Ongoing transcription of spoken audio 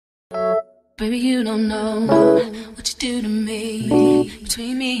Baby, you don't know what you do to me.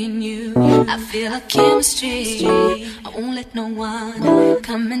 Between me and you, I feel like chemistry. I won't let no one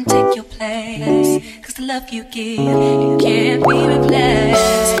come and take your place, 'cause the love you give, it can't be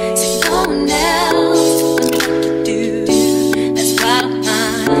replaced. So no one else can do. That's why I'm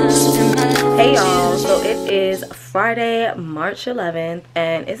mine. Hey y'all, so it is Friday, March 11th,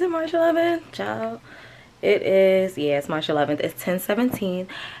 and is it March 11th, child? It is, yeah, it's March 11th. It's 10:17,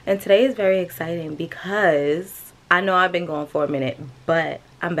 and today is very exciting because I know I've been going for a minute, but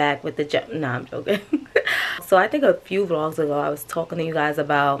I'm back with the jump. Nah, I'm joking. So I think a few vlogs ago I was talking to you guys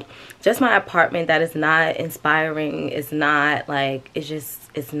about just my apartment that is not inspiring. It's not like,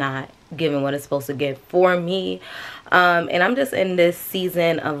 it's not giving what it's supposed to give for me. And I'm just in this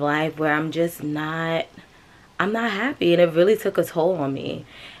season of life where I'm not happy, and it really took a toll on me.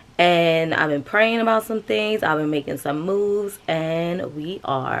 And I've been praying about some things. I've been making some moves, and we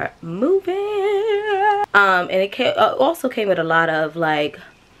are moving. And it also came with a lot of, like,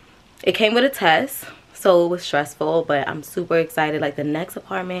 it came with a test, so it was stressful, but I'm super excited. Like, the next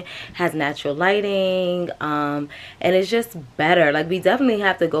apartment has natural lighting, and it's just better. Like, we definitely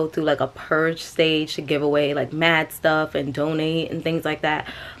have to go through like a purge stage to give away like mad stuff and donate and things like that.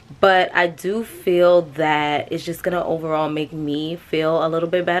 But I do feel that it's just gonna overall make me feel a little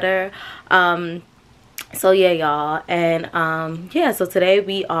bit better. So yeah, y'all, and yeah, so today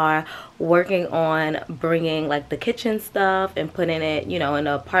we are working on bringing like the kitchen stuff and putting it, you know, in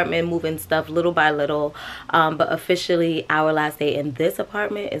the apartment, moving stuff little by little. But officially our last day in this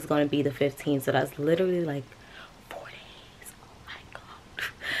apartment is going to be the 15th, so that's literally like 4 days. Oh my god.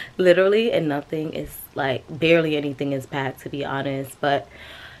 Literally, and nothing is, like, barely anything is packed, to be honest, but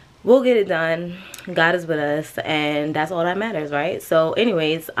we'll get it done. God is with us, and that's all that matters, right? So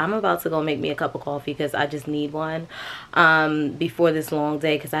anyways, I'm about to go make me a cup of coffee because I just need one before this long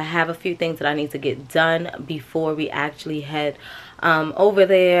day, because I have a few things that I need to get done before we actually head over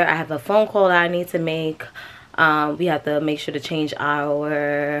there. I have a phone call that I need to make. We have to make sure to change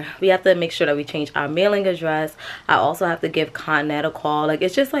that we change our mailing address. I also have to give Connet a call. Like,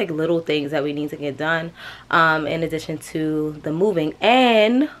 it's just like little things that we need to get done in addition to the moving.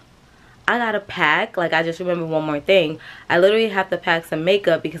 And I gotta pack, like, I just remember one more thing. I literally have to pack some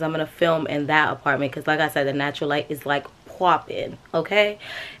makeup because I'm gonna film in that apartment, because like I said, the natural light is like popping, okay,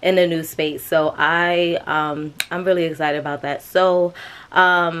 in the new space. So I'm really excited about that. So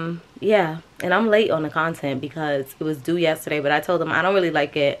yeah, and I'm late on the content because it was due yesterday, but I told them I don't really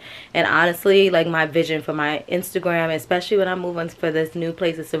like it. And honestly, like, my vision for my Instagram, especially when I move on for this new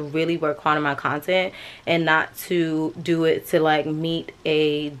place, is to really work hard on my content and not to do it to like meet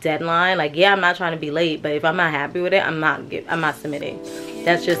a deadline. Like, yeah, I'm not trying to be late, but if I'm not happy with it, I'm not submitting.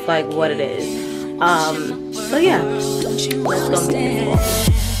 That's just like what it is. So yeah, let's go move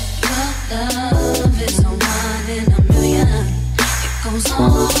Goes on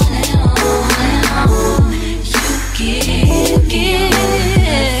and on and on. You give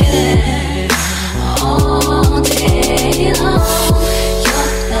all day long. Your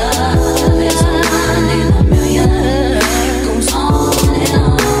love is 1 in a million. It goes on and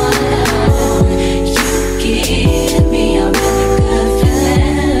on and on. You give me a really good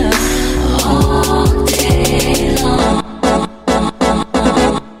feeling all day long.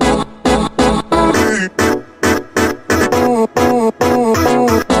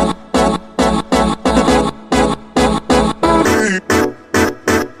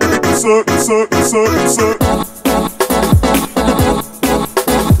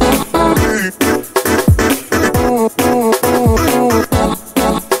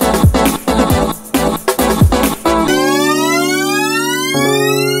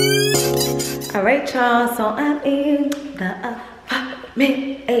 All right, y'all, so I'm in the apartment.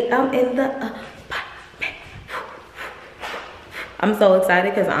 Hey, I'm in the apartment. I'm so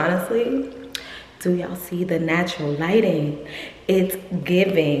excited because honestly, do y'all see the natural lighting? It's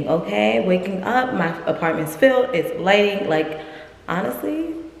giving, okay? Waking up, my apartment's filled, it's lighting. Like,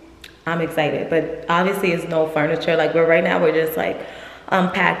 honestly, I'm excited. But obviously it's no furniture. Like, right now we're just like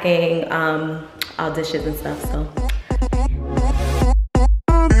unpacking our dishes and stuff, so.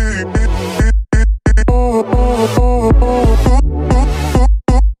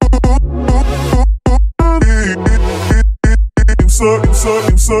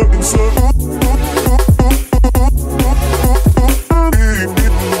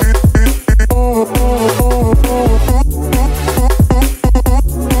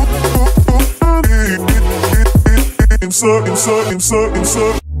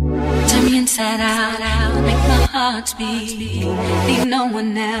 Turn me inside out, make my heart beat. Need no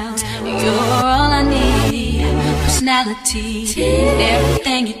one else, you're all I need. Personality,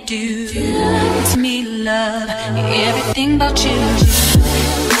 everything you do. everything about you.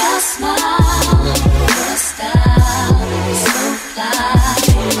 Your smile, your style, so fly.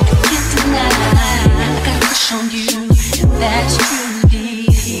 Can't deny, I got a crush on you. That's true,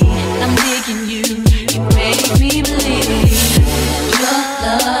 I'm digging you. You make me believe your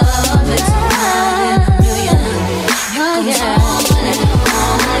love is one in a million. It goes on and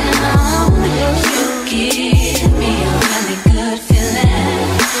on and on. You give me a really good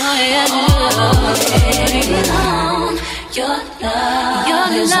feeling. Oh yeah, your love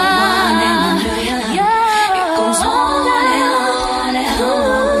is one in a million. It goes on and on and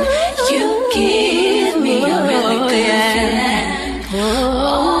on. You give me a really good feeling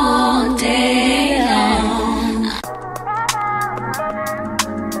all day long.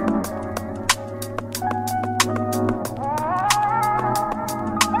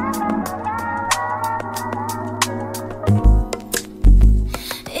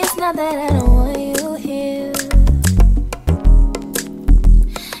 It's not that I don't want you here.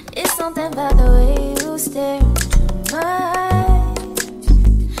 It's something about the way you stare into my eyes.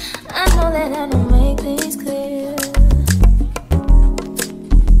 I know that I don't make things clear.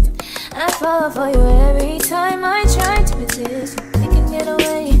 I fall for you every time I try to resist. We can get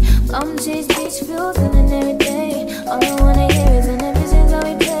away from these beach views and every day. All I wanna hear is an episode that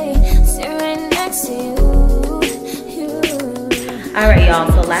we play. Sit right next to you. Alright, y'all,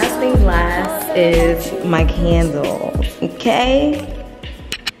 so last thing last is my candles, okay?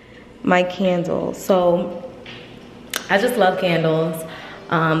 My candles. So I just love candles,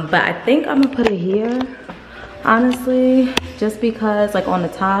 but I think I'm gonna put it here, honestly, just because, like, on the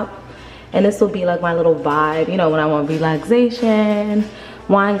top. And this will be like my little vibe, you know, when I want relaxation,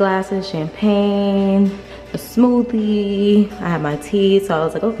 wine glasses, champagne, a smoothie. I have my tea, so I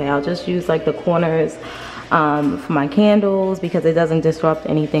was like, okay, I'll just use like the corners for my candles because it doesn't disrupt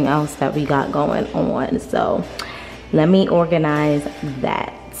anything else that we got going on. So let me organize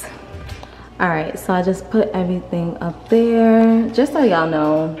that. All right, so I just put everything up there. Just so y'all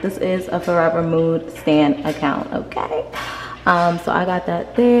know, this is a Forever Mood Stan account, okay? So I got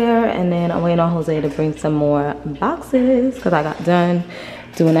that there, and then I'm waiting on Jose to bring some more boxes because I got done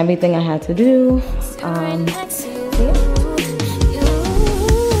doing everything I had to do. Yeah.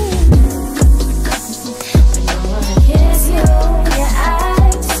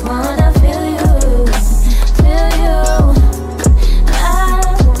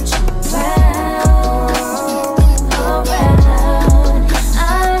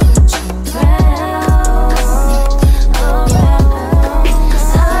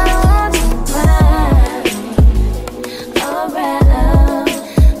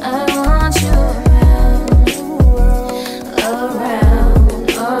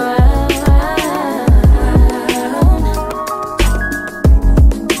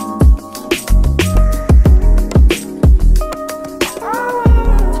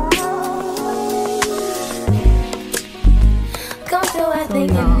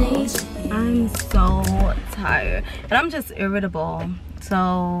 I'm so tired and I'm just irritable,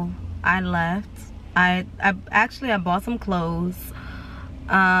 so I left. I bought some clothes.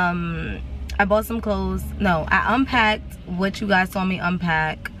 I unpacked what you guys saw me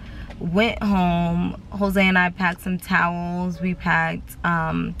unpack, went home. Jose and I packed some towels, we packed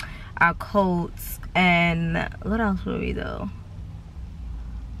our coats, and what else were we do?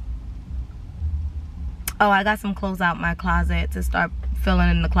 Oh, I got some clothes out my closet to start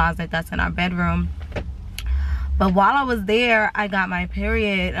filling in the closet that's in our bedroom. But while I was there, I got my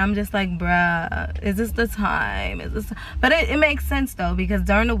period. I'm just like, bruh, is this the time? Is this? But it makes sense though, because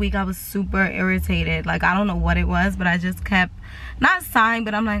during the week I was super irritated. Like, I don't know what it was, but I just kept not sighing,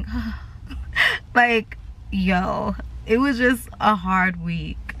 but I'm like, like, yo, it was just a hard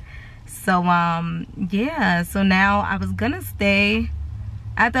week. So yeah, so now I was gonna stay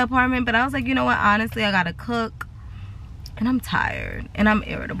at the apartment, but I was like, you know what, honestly, I gotta cook and I'm tired and I'm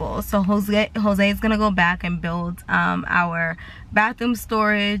irritable. So Jose is gonna go back and build our bathroom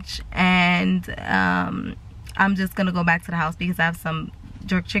storage, and I'm just gonna go back to the house because I have some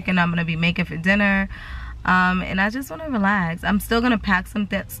jerk chicken I'm gonna be making for dinner, and I just want to relax. I'm still gonna pack some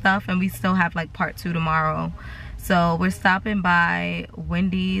stuff, and we still have like part 2 tomorrow. So we're stopping by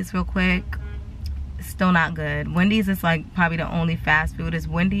Wendy's real quick. Still not good. Wendy's is like probably the only fast food is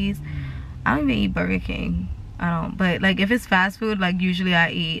Wendy's. I don't even eat Burger King. I don't, but like if it's fast food, like usually I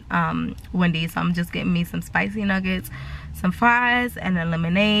eat Wendy's. So I'm just getting me some spicy nuggets, some fries, and a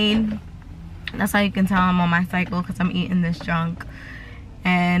lemonade. That's how you can tell I'm on my cycle, because I'm eating this junk.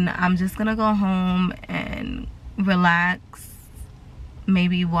 And I'm just gonna go home and relax,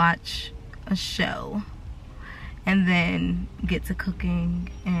 maybe watch a show, and then get to cooking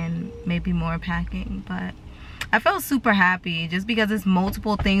and maybe more packing. But I felt super happy just because it's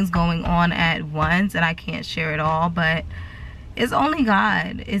multiple things going on at once and I can't share it all, but it's only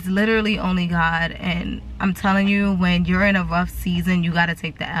God. It's literally only God. And I'm telling you, when you're in a rough season, you got to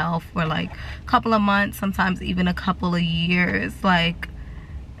take the L for like a couple of months, sometimes even a couple of years. Like,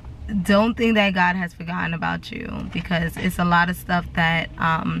 don't think that God has forgotten about you, because it's a lot of stuff that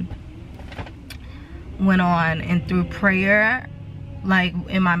went on. And through prayer, like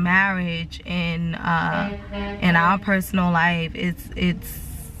in my marriage, in our personal life, it's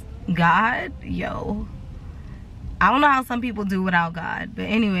God. Yo, I don't know how some people do without God. But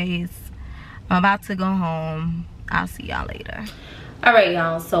anyways, I'm about to go home. I'll see y'all later. All right,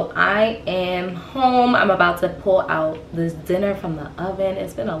 y'all, so I am home. I'm about to pull out this dinner from the oven.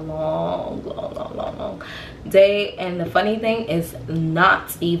 It's been a long day, and the funny thing is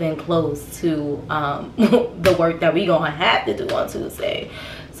not even close to the work that we gonna have to do on Tuesday.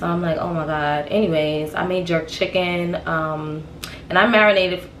 So I'm like, oh my God. Anyways, I made jerk chicken, and I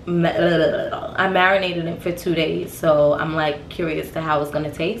marinated it for 2 days. So I'm like curious to how it's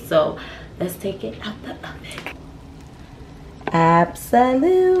gonna taste. So let's take it out the oven.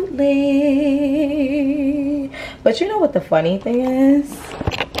 Absolutely. But you know what the funny thing is?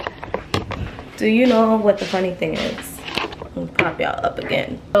 Do you know what the funny thing is? I'll pop y'all up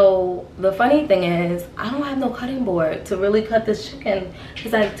again. So the funny thing is, I don't have no cutting board to really cut this chicken,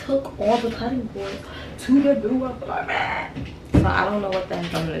 because I took all the cutting board to the new apartment. So I don't know what the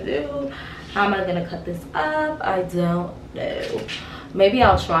heck I'm gonna do. How am I gonna cut this up? I don't know. Maybe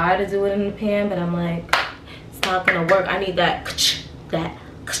I'll try to do it in the pan, but I'm like, not gonna work. I need that.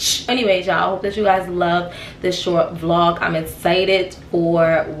 Anyways, y'all, I hope that you guys love this short vlog. I'm excited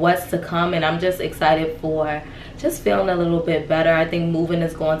for what's to come, and I'm just excited for just feeling a little bit better. I think moving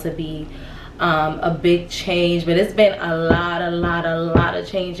is going to be a big change, but it's been a lot of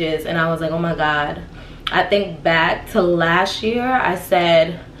changes, and I was like, oh my God. I think back to last year, I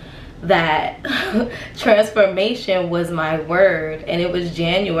said that transformation was my word, and it was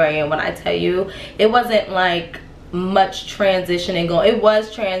January, and when I tell you, it wasn't like much transitioning going. It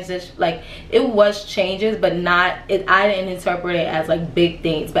was transition, like it was changes, but not it. I didn't interpret it as like big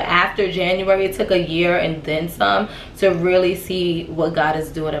things. But after January, it took a year and then some to really see what God is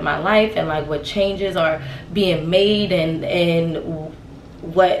doing in my life, and like what changes are being made, and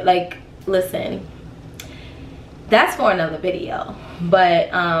what, like, listen, that's for another video. But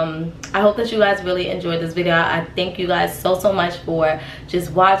I hope that you guys really enjoyed this video. I thank you guys so much for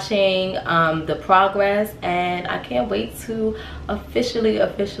just watching the progress, and I can't wait to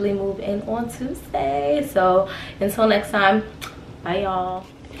officially move in on Tuesday. So until next time, bye y'all.